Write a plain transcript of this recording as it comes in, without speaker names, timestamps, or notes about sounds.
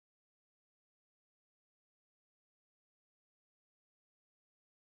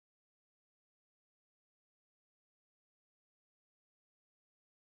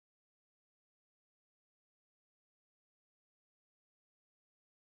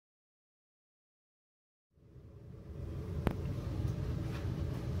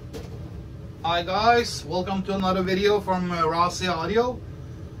Hi guys, welcome to another video from Rossi Audio,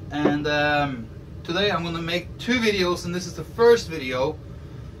 and today I'm going to make two videos, and this is the first video.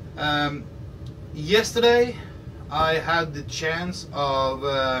 Yesterday I had the chance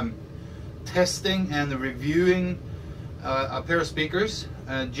of testing and reviewing a pair of speakers,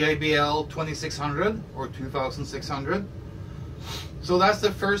 JBL2600 or 2600. So that's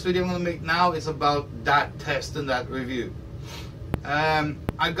the first video I'm going to make now. It's about that test and that review.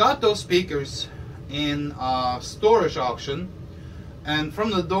 I got those speakers in a storage auction, and from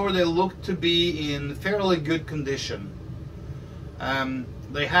the door they look to be in fairly good condition.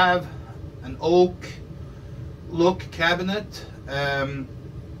 They have an oak look cabinet, so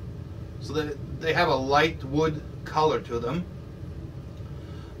they have a light wood color to them.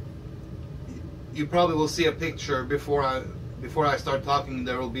 You probably will see a picture before I start talking.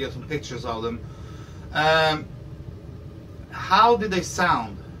 There will be some pictures of them. How did they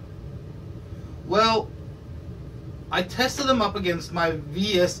sound? Well, I tested them up against my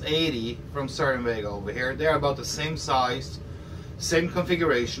VS80 from Vega over here. They're about the same size, same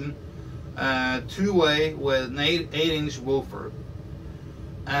configuration, two-way with an 8-inch woofer.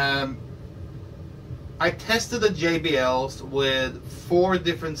 I tested the JBLs with 4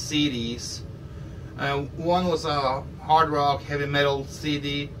 different CDs. One was a hard rock, heavy metal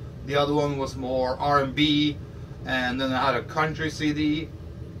CD. The other one was more R&B. And then I had a country CD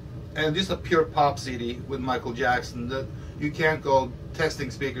and just a pure pop CD with Michael Jackson. That you can't go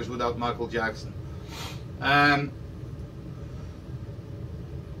testing speakers without Michael Jackson. The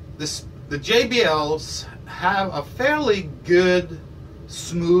JBLs have a fairly good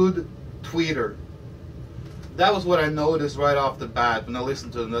smooth tweeter. That was what I noticed right off the bat when I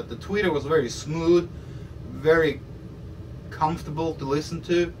listened to them, that the tweeter was very smooth, very comfortable to listen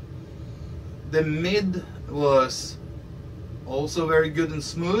to. The mid was also very good and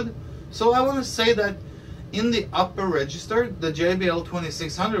smooth. So I want to say that in the upper register, the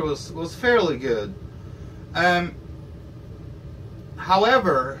JBL2600 was fairly good.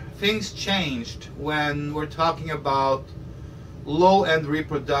 However, things changed when we're talking about low-end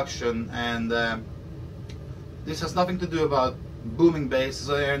reproduction, and this has nothing to do about booming basses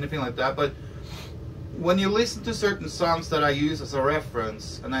or anything like that, but when you listen to certain songs that I use as a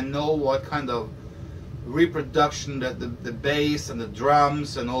reference, and I know what kind of reproduction that the bass and the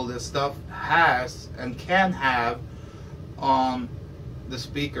drums and all this stuff has and can have on the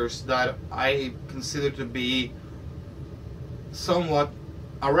speakers that I consider to be somewhat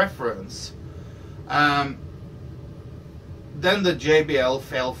a reference, then the JBL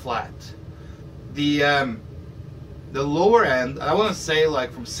fell flat. The lower end, I want to say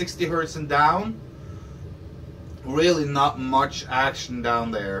like from 60 Hertz and down, really not much action down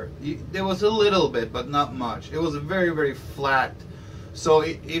there. There was a little bit, but not much. It was very, very flat. So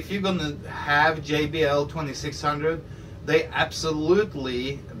if you're gonna have JBL 2600, they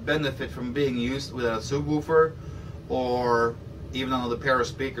absolutely benefit from being used with a subwoofer or even another pair of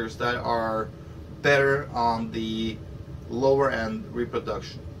speakers that are better on the lower end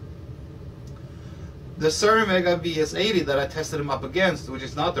reproduction. The Vega VS80 that I tested them up against, which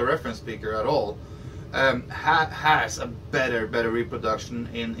is not the reference speaker at all, has a better reproduction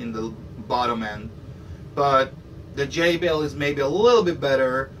in the bottom end, but the JBL is maybe a little bit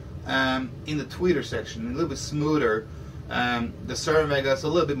better in the tweeter section, a little bit smoother. The Vega is a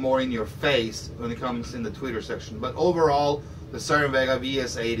little bit more in your face when it comes in the tweeter section, but overall the Vega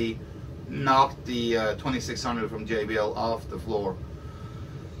VS80 knocked the 2600 from JBL off the floor.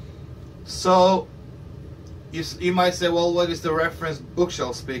 So you might say, well, what is the reference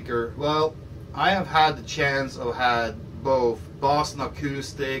bookshelf speaker? Well, I have had the chance of had both Boston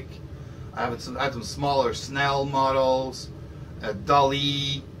Acoustic, I had some smaller Snell models,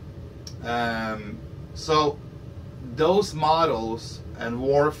 Dolly, so those models, and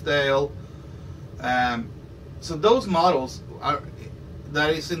Wharfdale, so those models are,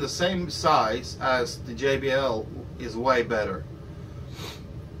 that is in the same size as the JBL, is way better.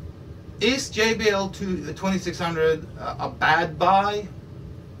 Is JBL 2600 a bad buy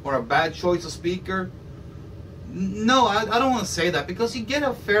or a bad choice of speaker? No, I don't want to say that, because you get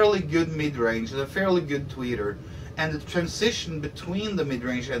a fairly good mid-range and a fairly good tweeter, and the transition between the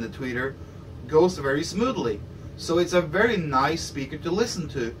mid-range and the tweeter goes very smoothly. So it's a very nice speaker to listen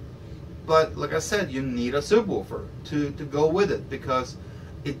to. But like I said, you need a subwoofer to go with it, because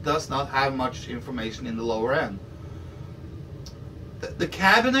it does not have much information in the lower end. The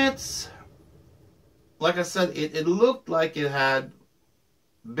cabinets, like I said, it looked like it had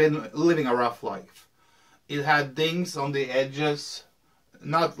been living a rough life. It had dings on the edges,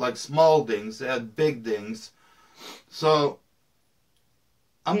 not like small dings, it had big dings. So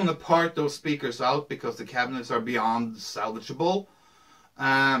I'm gonna part those speakers out because the cabinets are beyond salvageable.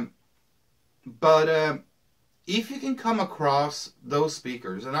 But if you can come across those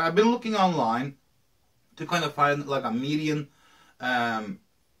speakers, and I've been looking online to kind of find like a median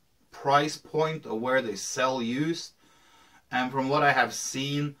price point of where they sell used, and from what I have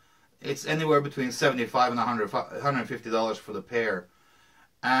seen, it's anywhere between $75 and $150 for the pair.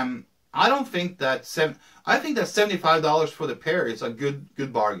 I don't think that I think that $75 for the pair is a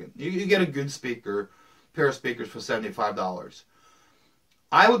good bargain. You get a good pair of speakers for $75.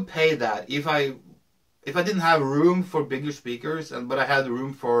 I would pay that if I didn't have room for bigger speakers, but I had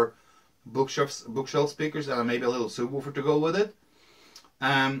room for bookshelf speakers and maybe a little subwoofer to go with it.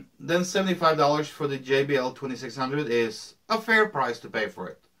 Then $75 for the JBL2600 is a fair price to pay for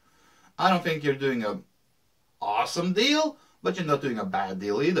it. I don't think you're doing an awesome deal, but you're not doing a bad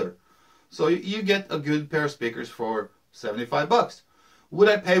deal either. So you get a good pair of speakers for $75. Would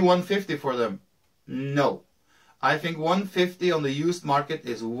I pay $150 for them? No. I think $150 on the used market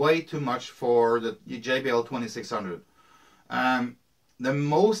is way too much for the JBL2600. The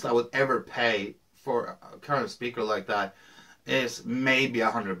most I would ever pay for a kind of speaker like that is maybe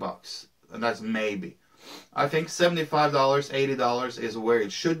 $100, and that's maybe. I think $75, $80 is where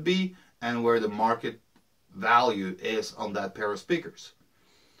it should be and where the market value is on that pair of speakers.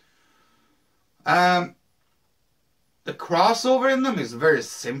 The crossover in them is very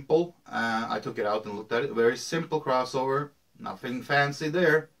simple. I took it out and looked at it. Very simple crossover, nothing fancy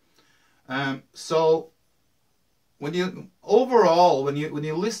there. So when you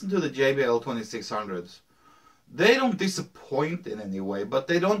listen to the JBL2600s, they don't disappoint in any way, but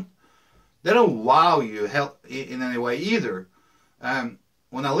they don't wow you in any way either.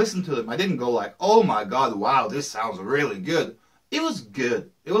 When I listened to them, I didn't go like, oh my god, wow, this sounds really good. It was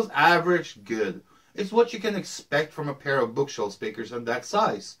good. It was average good. It's what you can expect from a pair of bookshelf speakers of that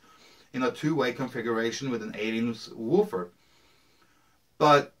size in a two-way configuration with an 8-inch woofer.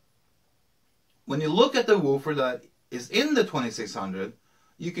 But when you look at the woofer that is in the 2600,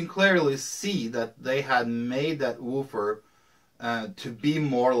 you can clearly see that they had made that woofer to be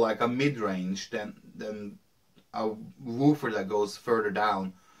more like a mid-range than a woofer that goes further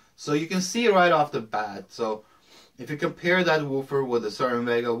down. So you can see right off the bat. So if you compare that woofer with the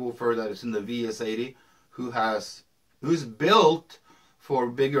Vega woofer that is in the VS80, who's built for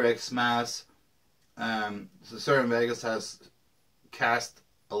bigger X-Mass, the Vegas has cast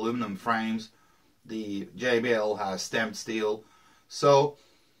aluminum frames, the JBL has stamped steel. So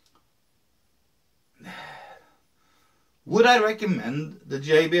would I recommend the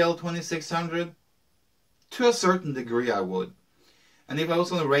JBL2600? To a certain degree I would. And if I was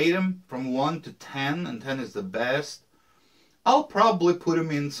going to rate them from 1 to 10, and 10 is the best, I'll probably put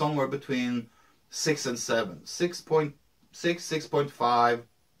them in somewhere between 6 and 7. 6.6, 6.5,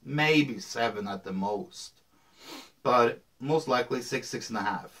 maybe 7 at the most. But most likely 6,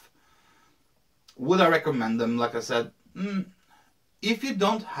 6.5. Would I recommend them? Like I said, if you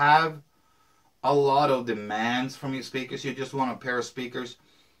don't have a lot of demands from your speakers, you just want a pair of speakers,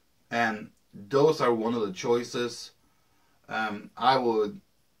 and those are one of the choices, I would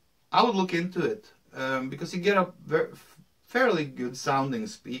look into it, because you get a fairly good sounding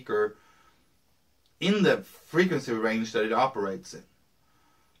speaker in the frequency range that it operates in.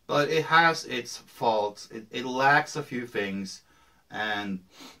 But it has its faults. It lacks a few things, and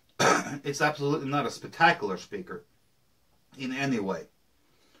it's absolutely not a spectacular speaker in any way.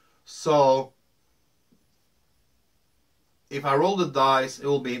 So if I roll the dice, it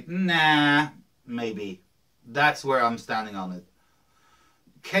will be nah, maybe. That's where I'm standing on it.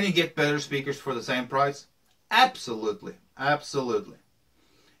 Can you get better speakers for the same price? Absolutely, absolutely.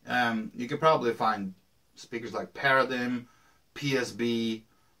 You can probably find speakers like Paradigm, PSB,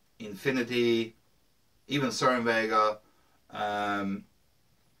 Infinity, even Vega,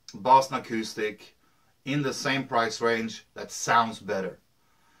 Boston Acoustic, in the same price range that sounds better.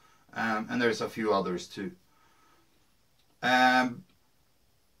 And there's a few others too.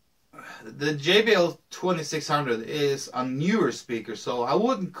 The JBL2600 is a newer speaker, so I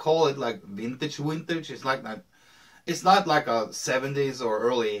wouldn't call it like vintage. It's like that. It's not like a 70s or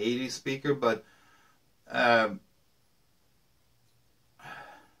early 80s speaker, but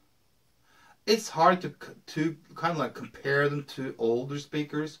it's hard to kind of like compare them to older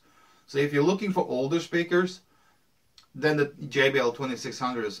speakers. So if you're looking for older speakers, then the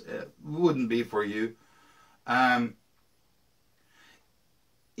JBL2600 wouldn't be for you.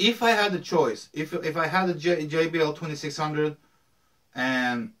 If I had the choice, if I had a JBL2600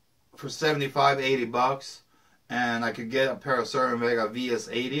 and for $75-80, and I could get a pair of Vega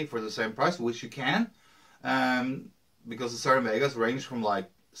VS80 for the same price, which you can, because the Vegas range from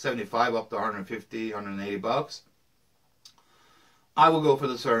like $75 up to 150, 180 bucks, I will go for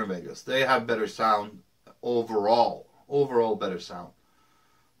the Cernavegas. They have better sound overall better sound.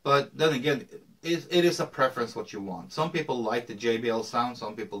 But then again, it is a preference what you want. Some people like the JBL sound,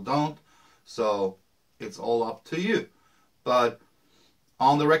 some people don't. So it's all up to you. But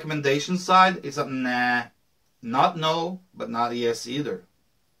on the recommendation side, it's a nah, not no, but not yes either.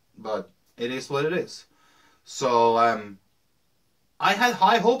 But it is what it is. So I had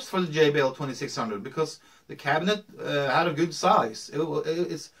high hopes for the JBL2600 because the cabinet had a good size.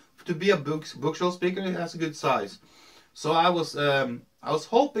 It's to be a bookshelf speaker. It has a good size. So I was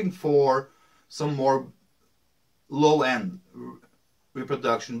hoping for some more low end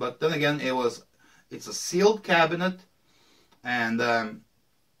reproduction, but then again, it's a sealed cabinet, and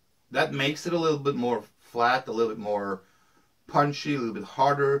that makes it a little bit more flat, a little bit more punchy, a little bit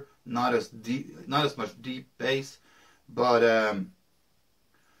harder, not as deep, not as much deep bass, but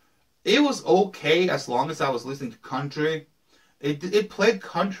it was okay as long as I was listening to country. It played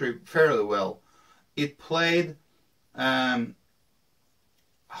country fairly well. It played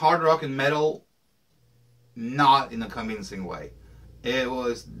hard rock and metal, not in a convincing way.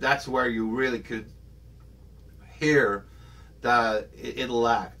 That's where you really could hear that it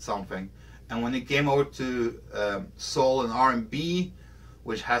lacked something. And when it came over to soul and R&B,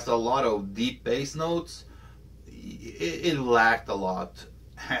 which has a lot of deep bass notes, it lacked a lot.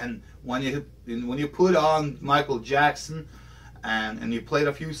 And when you put on Michael Jackson and you played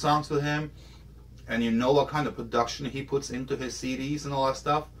a few songs with him, and you know what kind of production he puts into his CDs and all that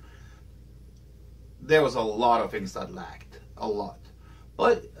stuff, there was a lot of things that lacked, a lot.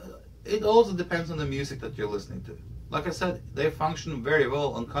 But it also depends on the music that you're listening to. Like I said, they function very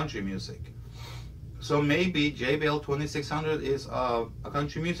well on country music. So maybe JBL2600 is a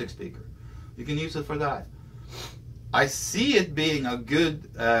country music speaker. You can use it for that. I see it being a good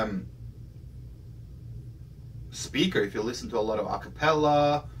speaker if you listen to a lot of a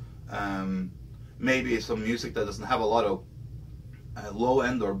cappella, maybe some music that doesn't have a lot of low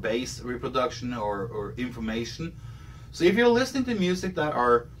end or bass reproduction or information. So if you're listening to music that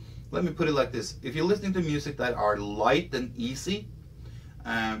are, let me put it like this, if you're listening to music that are light and easy,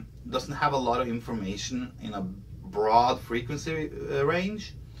 doesn't have a lot of information in a broad frequency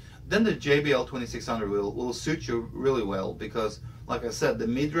range, then the JBL2600 will suit you really well, because like I said, the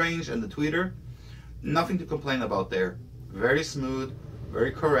mid-range and the tweeter, nothing to complain about there. Very smooth,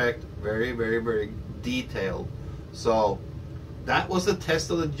 very correct, very, very, very detailed. So that was the test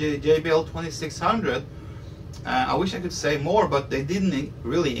of the JBL2600. I wish I could say more, but they didn't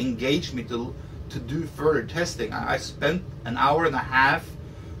really engage me to do further testing. I spent an hour and a half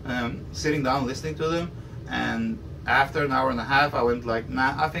sitting down listening to them, and after an hour and a half I went like,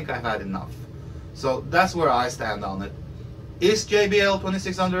 nah, I think I've had enough. So that's where I stand on it. Is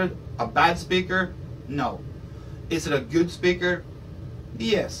JBL2600 a bad speaker? No. Is it a good speaker?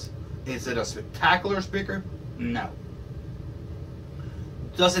 Yes. Is it a spectacular speaker? No.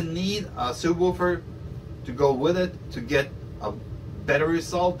 Does it need a subwoofer to go with it to get a better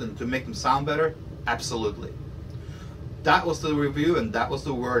result and to make them sound better? Absolutely. That was the review, and that was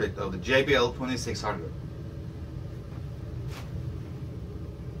the verdict of the JBL2600.